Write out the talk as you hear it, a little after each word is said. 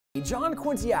John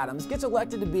Quincy Adams gets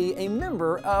elected to be a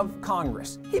member of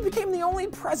Congress. He became the only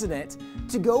president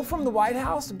to go from the White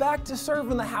House back to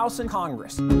serve in the House and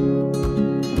Congress. There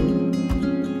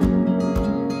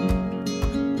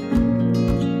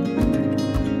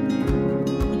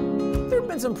have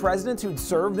been some presidents who'd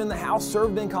served in the House,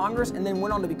 served in Congress, and then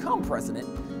went on to become president.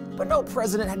 But no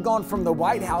president had gone from the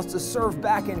White House to serve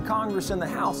back in Congress and the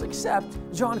House except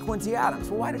John Quincy Adams.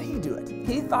 Well, why did he do it?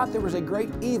 He thought there was a great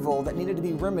evil that needed to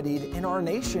be remedied in our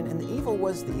nation, and the evil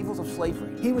was the evils of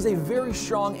slavery. He was a very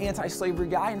strong anti-slavery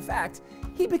guy. In fact,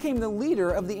 he became the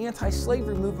leader of the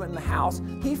anti-slavery movement in the House.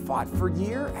 He fought for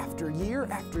year after year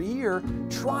after year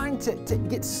trying to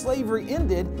get slavery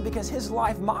ended because his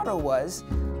life motto was,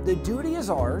 "The duty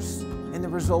is ours, and the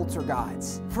results are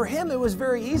God's." For him, it was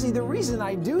very easy. The reason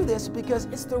I do this is because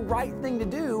it's the right thing to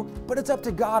do, but it's up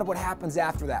to God what happens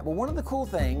after that. Well, one of the cool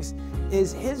things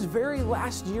is his very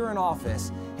last year in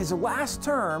office, his last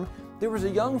term, there was a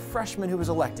young freshman who was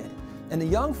elected. And the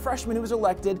young freshman who was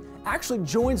elected actually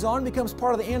joins on, becomes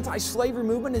part of the anti-slavery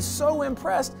movement, is so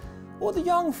impressed. Well, the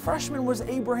young freshman was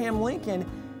Abraham Lincoln.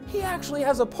 He actually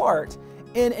has a part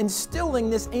in instilling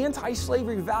this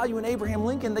anti-slavery value in Abraham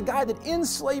Lincoln, the guy that ends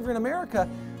slavery in America.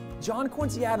 John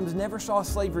Quincy Adams never saw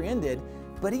slavery ended,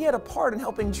 but he had a part in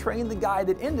helping train the guy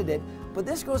that ended it. But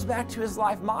this goes back to his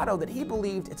life motto that he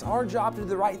believed it's our job to do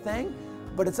the right thing,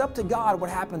 but it's up to God what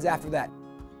happens after that.